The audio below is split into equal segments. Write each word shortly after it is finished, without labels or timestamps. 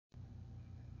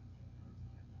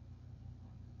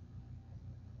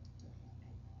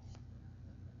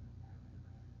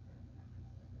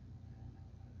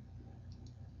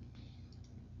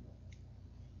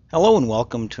Hello and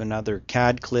welcome to another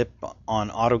CAD clip on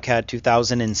AutoCAD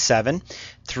 2007.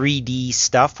 3D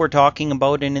stuff we're talking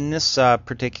about, and in this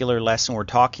particular lesson we're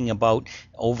talking about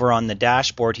over on the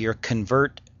dashboard here,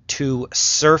 convert to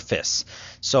surface.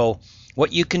 So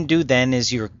what you can do then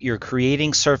is you're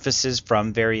creating surfaces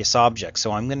from various objects.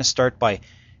 So I'm going to start by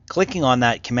clicking on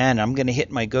that command. I'm going to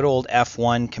hit my good old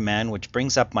F1 command, which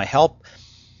brings up my help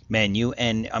menu,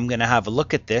 and I'm going to have a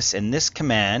look at this, and this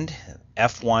command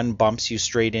F1 bumps you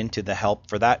straight into the help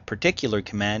for that particular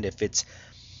command if it's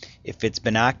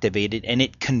been activated, and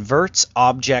it converts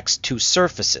objects to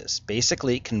surfaces.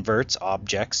 Basically it converts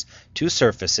objects to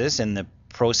surfaces, and the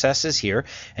process is here,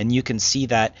 and you can see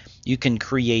that you can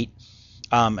create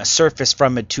a surface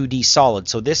from a 2D solid.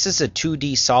 So this is a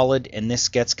 2D solid, and this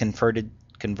gets converted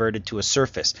to a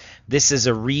surface. This is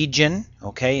a region,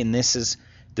 okay, and this is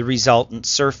the resultant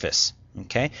surface.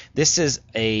 Okay, this is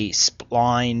a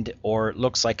splined, or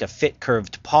looks like a fit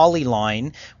curved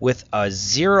polyline with a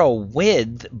zero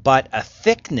width but a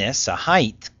thickness, a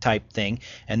height type thing,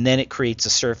 and then it creates a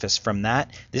surface from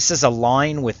that. This is a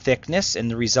line with thickness, and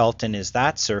the resultant is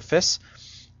that surface.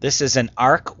 This is an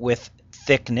arc with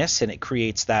thickness, and it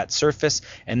creates that surface.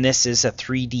 And this is a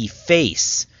 3D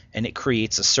face, and it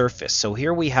creates a surface. So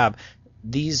here we have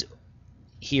these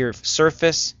here: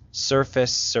 surface,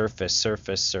 surface, surface,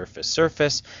 surface, surface,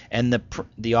 surface, and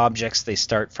the objects, they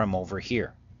start from over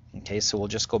here. Okay, so we'll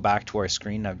just go back to our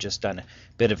screen. I've just done a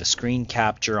bit of a screen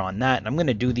capture on that, and I'm going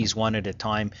to do these one at a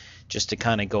time just to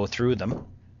kind of go through them.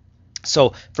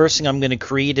 So first thing I'm going to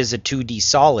create is a 2D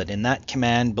solid, and that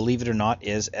command, believe it or not,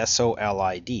 is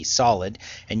SOLID, solid,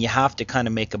 and you have to kind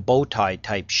of make a bow tie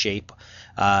type shape,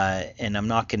 and I'm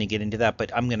not going to get into that,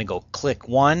 but I'm going to go click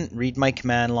one, read my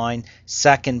command line,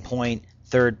 second point,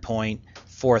 third point,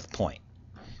 fourth point,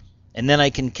 and then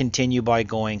I can continue by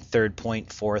going third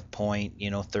point, fourth point,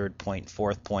 third point,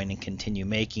 fourth point, and continue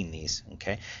making these.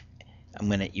 Okay, I'm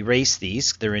going to erase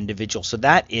these, they're individual. So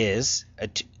that is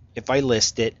if I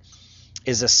list it,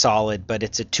 is a solid, but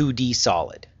it's a 2D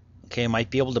solid. Okay, I might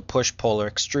be able to push, pull, or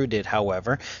extrude it,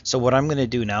 however. So what I'm going to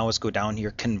do now is go down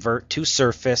here, convert to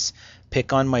surface,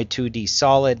 pick on my 2D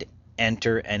solid,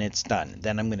 enter, and it's done.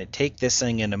 Then I'm going to take this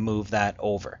thing and move that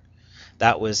over.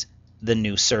 That was the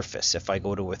new surface. If I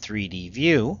go to a 3D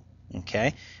view,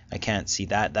 okay, I can't see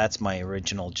that. That's my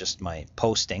original, just my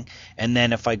posting. And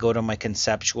then if I go to my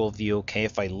conceptual view, okay,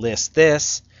 if I list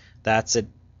this, that's a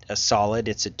solid.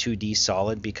 It's a 2D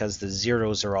solid because the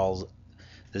zeros are all,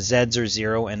 the Z's are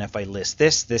zero. And if I list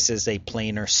this, this is a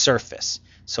planar surface.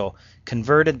 So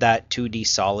converted that 2D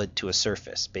solid to a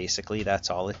surface. Basically, that's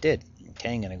all it did.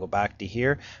 Okay, I'm going to go back to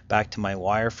here, back to my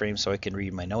wireframe so I can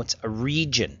read my notes. A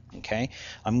region, okay?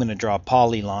 I'm going to draw a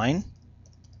polyline.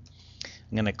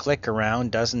 I'm going to click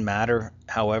around, doesn't matter,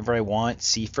 however I want,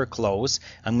 C for close.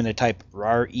 I'm going to type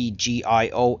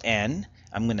REGION.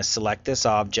 I'm going to select this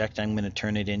object, I'm going to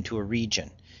turn it into a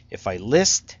region. If I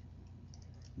list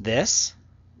this,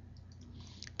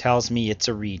 tells me it's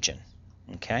a region,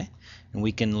 okay? And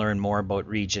we can learn more about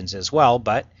regions as well,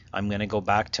 but I'm going to go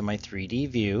back to my 3D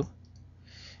view,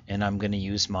 and I'm going to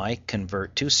use my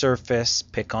convert to surface,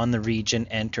 pick on the region,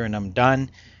 enter, and I'm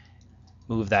done.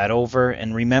 Move that over,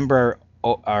 and remember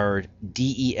our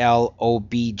DEL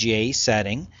OBJ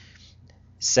setting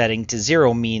to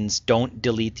 0 means don't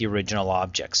delete the original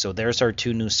object. So there's our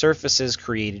two new surfaces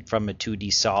created from a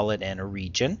 2D solid and a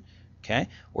region. Okay,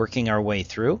 working our way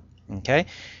through. Okay,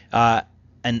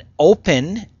 an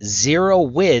open zero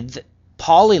width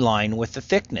polyline with a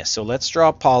thickness. So let's draw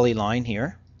a polyline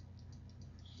here.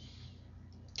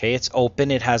 Okay, it's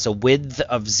open, it has a width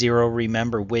of 0.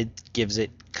 Remember, width gives it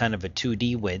kind of a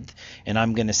 2D width, and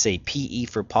I'm going to say PE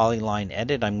for polyline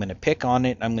edit. I'm going to pick on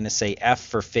it, I'm going to say F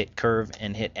for fit curve,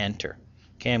 and hit enter.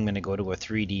 Okay, I'm going to go to a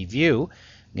 3D view,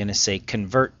 I'm going to say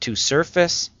convert to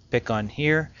surface, pick on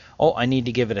here. Oh, I need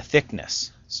to give it a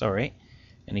thickness, sorry.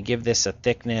 I'm going to give this a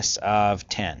thickness of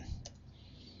 10.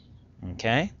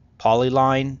 Okay,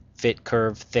 polyline, fit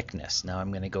curve, thickness. Now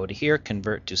I'm going to go to here,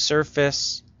 convert to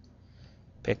surface,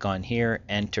 pick on here,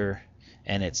 enter,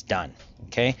 and it's done.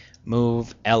 Okay,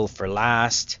 move L for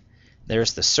last.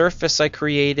 There's the surface I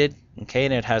created, okay,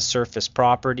 and it has surface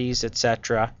properties,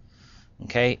 etc.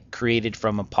 Okay, created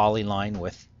from a polyline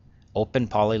with open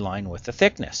polyline with a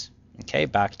thickness. Okay,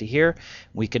 back to here.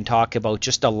 We can talk about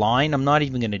just a line. I'm not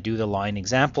even going to do the line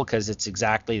example because it's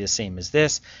exactly the same as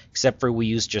this, except for we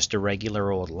use just a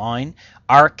regular old line.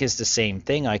 Arc is the same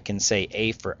thing. I can say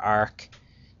A for arc,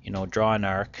 draw an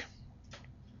arc.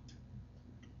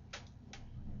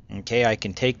 Okay, I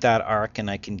can take that arc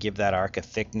and I can give that arc a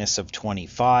thickness of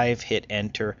 25, hit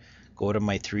enter, go to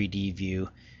my 3D view,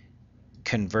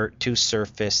 convert to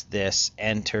surface this,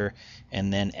 enter,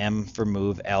 and then M for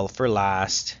move, L for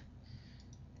last,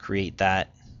 create that.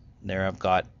 There I've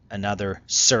got another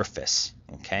surface.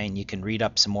 Okay, and you can read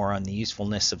up some more on the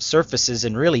usefulness of surfaces,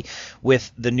 and really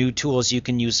with the new tools you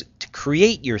can use to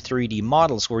create your 3D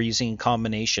models. We're using a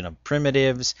combination of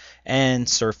primitives and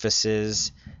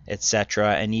surfaces,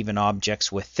 etc., and even objects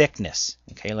with thickness.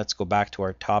 Okay, let's go back to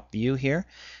our top view here.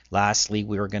 Lastly,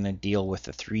 we're going to deal with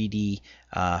the 3D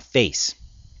face.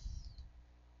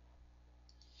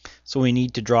 So we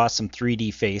need to draw some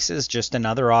 3D faces, just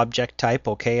another object type,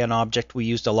 okay, an object we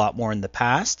used a lot more in the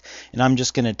past. And I'm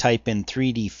just going to type in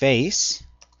 3D face,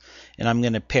 and I'm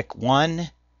going to pick 1,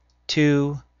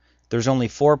 2, there's only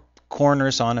 4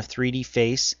 corners on a 3D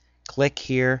face, click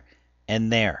here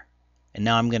and there. And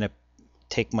now I'm going to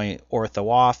take my ortho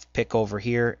off, pick over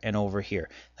here and over here,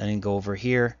 then go over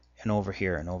here and over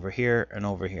here and over here and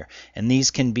over here. And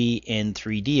these can be in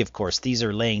 3D, of course. These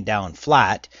are laying down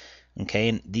flat. Okay,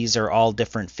 and these are all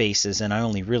different faces, and I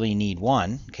only really need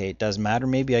one. Okay, it doesn't matter.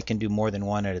 Maybe I can do more than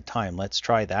one at a time. Let's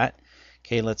try that.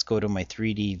 Okay, let's go to my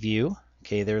 3D view.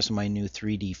 Okay, there's my new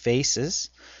 3D faces.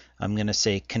 I'm going to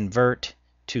say convert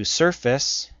to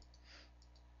surface,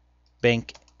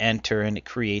 bank, enter, and it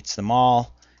creates them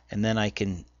all. And then I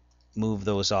can move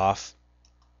those off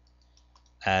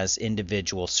as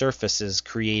individual surfaces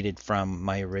created from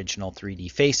my original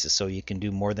 3D faces. So you can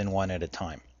do more than one at a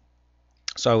time.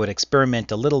 So I would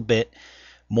experiment a little bit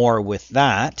more with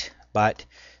that, but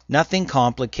nothing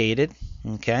complicated.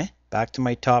 Okay, back to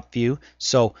my top view.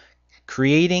 So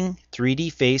creating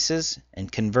 3D faces and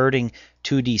converting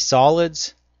 2D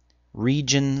solids,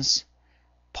 regions,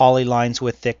 polylines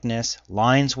with thickness,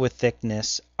 lines with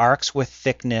thickness, arcs with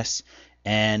thickness,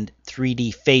 and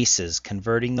 3D faces,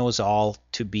 converting those all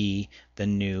to be the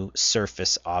new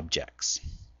surface objects.